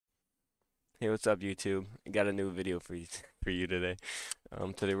Hey, what's up, YouTube? I got a new video for you for you today.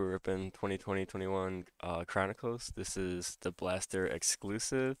 Today we're ripping 2020-21 Chronicles. This is the Blaster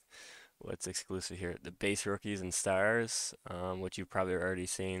exclusive. What's exclusive here? The base rookies and stars, which you've probably already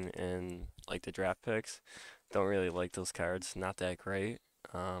seen in like the draft picks. Don't really like those cards. Not that great.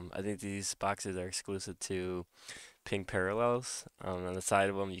 I think these boxes are exclusive to Pink Parallels. On the side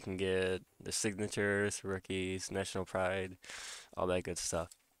of them, you can get the signatures, rookies, national pride, all that good stuff.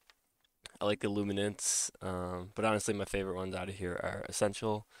 I like Illuminance, but honestly, my favorite ones out of here are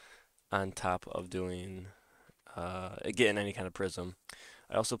Essential on top of doing getting any kind of prism.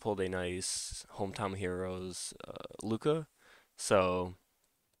 I also pulled a nice Hometown Heroes Luca. So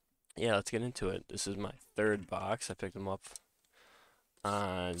yeah, let's get into it. This is my third box. I picked them up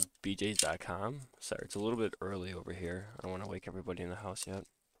on bjs.com. Sorry, it's a little bit early over here. I don't want to wake everybody in the house yet.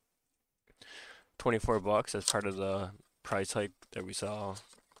 24 bucks as part of the price hike that we saw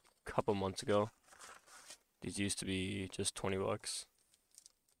a couple months ago. These used to be just 20 bucks.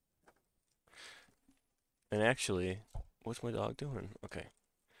 And actually, what's my dog doing? Okay.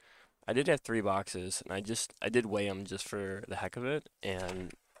 I did have three boxes, and I did weigh them just for the heck of it,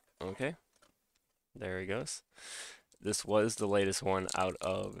 and okay, there he goes. This was the latest one out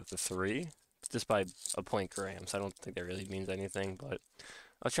of the three, just by a point gram, so I don't think that really means anything, but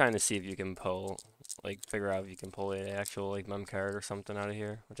I was trying to see if you can pull, like, figure out if you can pull an actual, like, mem card or something out of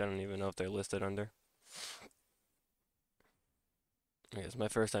here, which I don't even know if they're listed under. Okay, it's my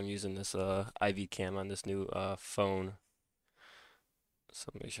first time using this IV cam on this new phone. So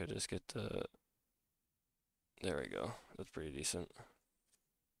make sure I just get the, there we go. That's pretty decent.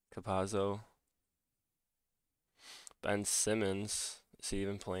 Capazzo. Ben Simmons. Is he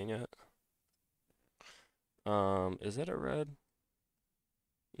even playing yet? Is that a red?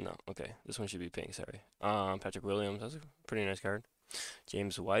 No, okay. This one should be pink, sorry. Patrick Williams, that's a pretty nice card.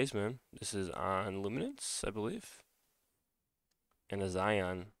 James Wiseman. This is on Luminance, I believe. And a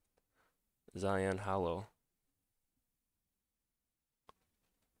Zion. Zion Hollow.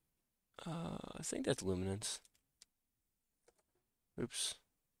 I think that's Luminance. Oops.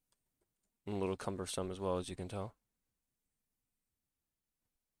 A little cumbersome as well, as you can tell.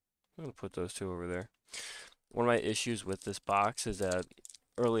 I'm gonna put those two over there. One of my issues with this box is that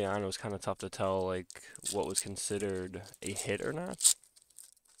early on it was kind of tough to tell like what was considered a hit or not,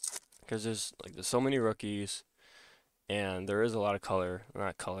 because there's so many rookies and there is a lot of color,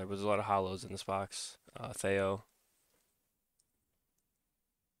 not color, but there's a lot of hollows in this box. Theo.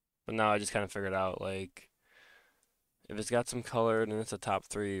 But now I just kind of figured out like if it's got some color and it's a top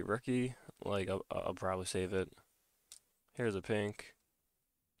three rookie, like I'll probably save it. Here's a pink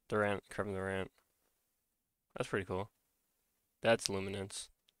Durant, Kevin Durant. That's pretty cool. That's Luminance.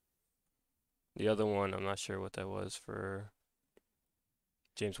 The other one, I'm not sure what that was for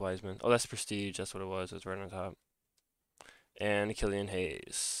James Wiseman. Oh, that's Prestige. That's what it was. It's right on top. And Killian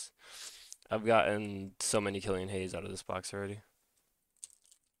Hayes. I've gotten so many Killian Hayes out of this box already.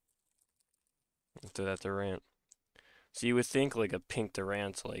 After that Durant. So you would think like a pink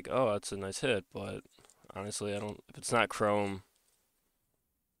Durant's like, oh, that's a nice hit, but honestly, I don't. If it's not chrome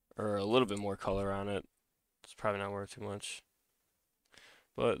or a little bit more color on it, it's probably not worth too much.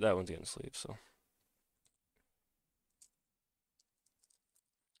 But that one's getting sleeved, so.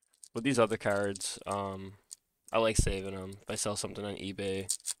 With these other cards, I like saving them. If I sell something on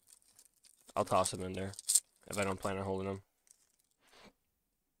eBay, I'll toss them in there if I don't plan on holding them.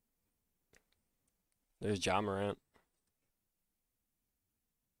 There's Ja Morant.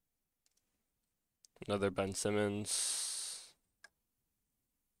 Another Ben Simmons.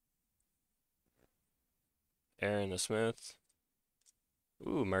 Aaron Smith.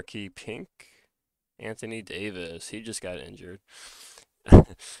 Ooh, Marquis Pink. Anthony Davis. He just got injured.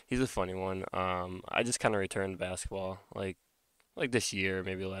 He's a funny one. I just kind of returned basketball like this year,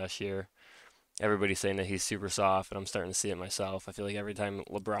 maybe last year. Everybody's saying that he's super soft, and I'm starting to see it myself. I feel like every time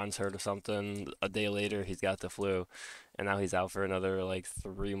LeBron's hurt or something, a day later he's got the flu, and now he's out for another like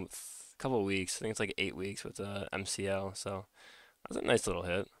couple of weeks. I think it's like 8 weeks with MCL. So that's a nice little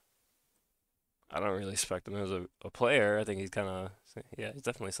hit. I don't really expect him as a player. I think he's kind of, yeah, he's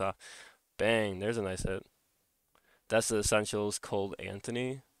definitely soft. Bang, there's a nice hit. That's the Essentials Cold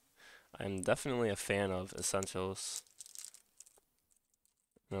Anthony. I'm definitely a fan of Essentials.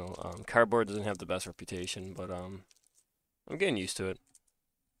 No, cardboard doesn't have the best reputation, but I'm getting used to it.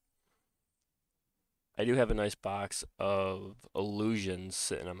 I do have a nice box of illusions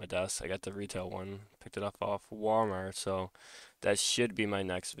sitting on my desk. I got the retail one, picked it up off Walmart, so that should be my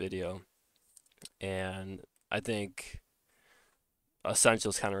next video. And I think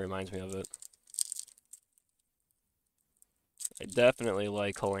Essentials kind of reminds me of it. I definitely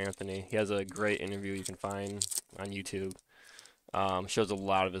like Cole Anthony. He has a great interview you can find on YouTube. Shows a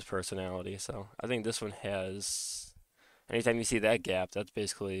lot of his personality. So I think this one has. Anytime you see that gap, that's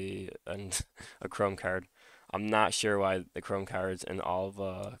basically a Chrome card. I'm not sure why the Chrome cards in all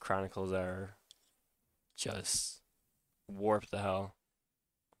of Chronicles are just warped the hell.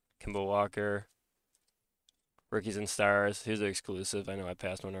 Kimball Walker, Rookies and Stars. Here's the exclusive. I know I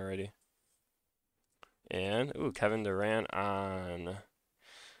passed one already. And ooh, Kevin Durant on.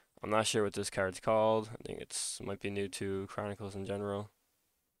 I'm not sure what this card's called. I think might be new to Chronicles in general.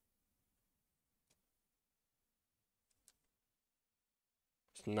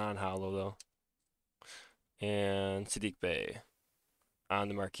 It's non-hollow though. And Sadiq Bey on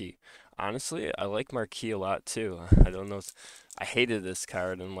the marquee. Honestly, I like marquee a lot too. I don't know. I hated this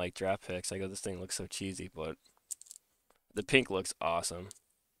card in like draft picks. I go, this thing looks so cheesy, but the pink looks awesome,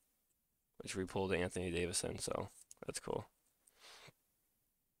 which we pulled Anthony Davis in, so that's cool.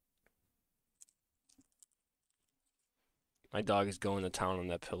 My dog is going to town on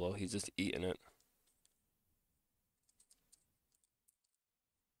that pillow. He's just eating it.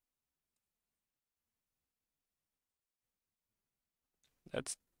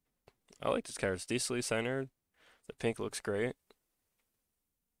 That's I like this card. It's decently centered. The pink looks great.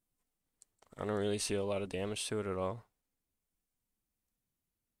 I don't really see a lot of damage to it at all.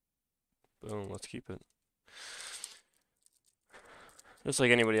 Boom, let's keep it. Just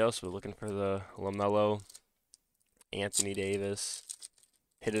like anybody else, we're looking for the LaMelo, Anthony Davis.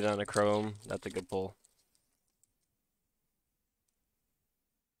 Hit it on a chrome. That's a good pull.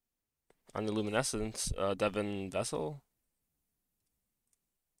 On the luminescence, Devin Vessel,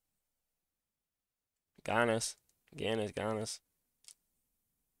 Ganis.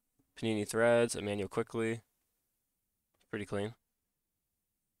 Panini Threads, Emmanuel Quickly. Pretty clean.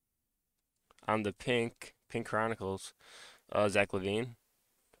 On the Pink Chronicles, Zach LaVine.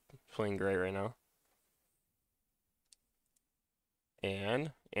 Playing great right now.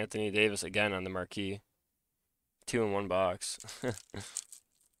 And Anthony Davis again on the marquee. Two in one box. It's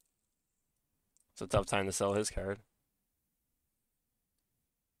a tough time to sell his card.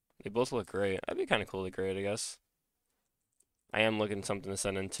 They both look great. That'd be kind of cool to grade, I guess. I am looking something to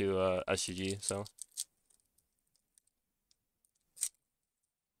send into SGG, so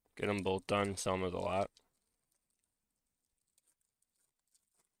get them both done, sell them as a lot.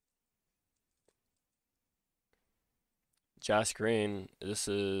 Josh Green, this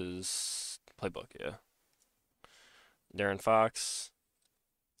is playbook, yeah. Darren Fox,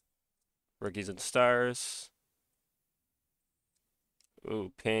 Rookies and Stars.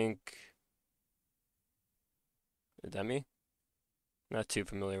 Ooh, pink. Demi? Not too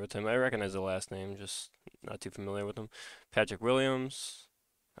familiar with him. I recognize the last name, just not too familiar with him. Patrick Williams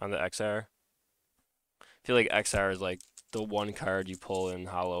on the XR. I feel like XR is like the one card you pull in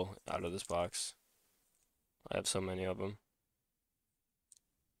hollow out of this box. I have so many of them.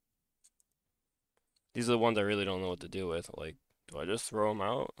 These are the ones I really don't know what to do with. Like, do I just throw them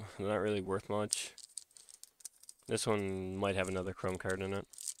out? They're not really worth much. This one might have another chrome card in it.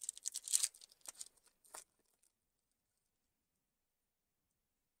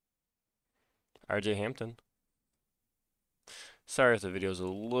 RJ Hampton. Sorry if the video's a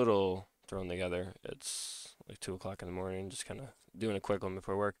little thrown together. It's like 2 o'clock in the morning, just kind of doing a quick one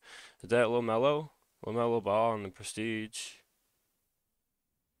before work. Is that LaMelo? LaMelo Ball on the Prestige.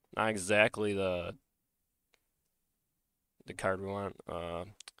 Not exactly the card we want.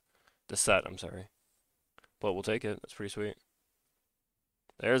 The set, I'm sorry. But we'll take it. That's pretty sweet.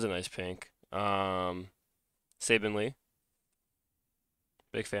 There's a nice pink. Saban Lee.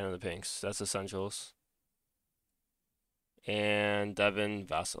 Big fan of the pinks. That's essentials. And Devin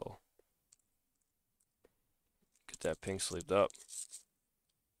Vassell. Get that pink sleeved up.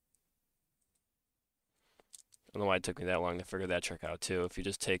 I don't know why it took me that long to figure that trick out too. If you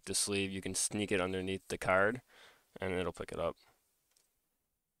just take the sleeve, you can sneak it underneath the card, and it'll pick it up.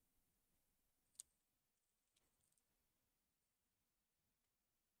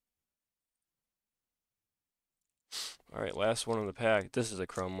 All right, last one in the pack. This is a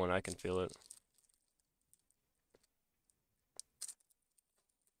chrome one. I can feel it.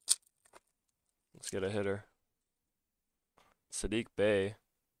 Let's get a hitter. Sadiq Bey.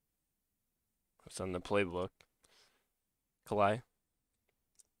 That's on the playbook. Kalai.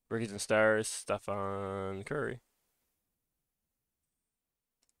 Rookies and Stars. Stephen Curry.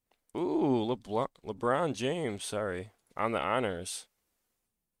 Ooh, LeBron James. Sorry. On the honors.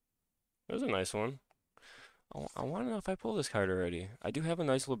 That was a nice one. I want to know if I pulled this card already. I do have a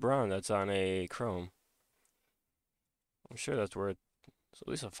nice LeBron that's on a chrome. I'm sure that's worth at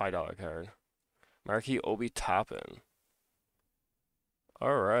least a $5 card. Marquee Obi Toppin.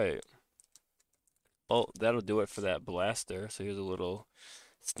 All right. Well, that'll do it for that blaster. So here's a little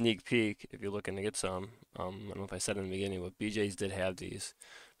sneak peek if you're looking to get some. I don't know if I said in the beginning, but BJ's did have these.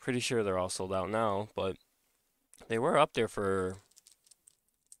 Pretty sure they're all sold out now, but they were up there for,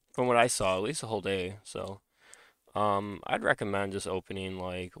 from what I saw, at least a whole day. So, I'd recommend just opening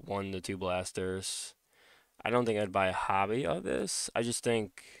like 1 to 2 blasters. I don't think I'd buy a hobby of this. I just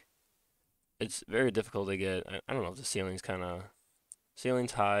think it's very difficult to get. I don't know if the ceiling's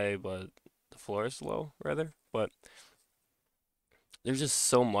high, but the floor is low rather. But there's just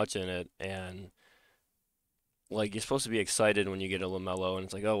so much in it, and like you're supposed to be excited when you get a LaMelo, and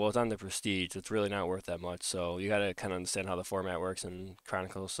it's like, oh well, it's on the Prestige. It's really not worth that much. So you gotta kind of understand how the format works in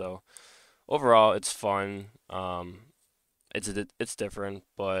Chronicles. So overall, it's fun. It's different,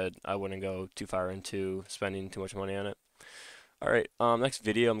 but I wouldn't go too far into spending too much money on it. All right, next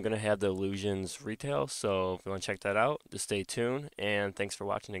video I'm gonna have the Illusions retail. So if you want to check that out, just stay tuned. And thanks for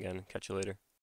watching again. Catch you later.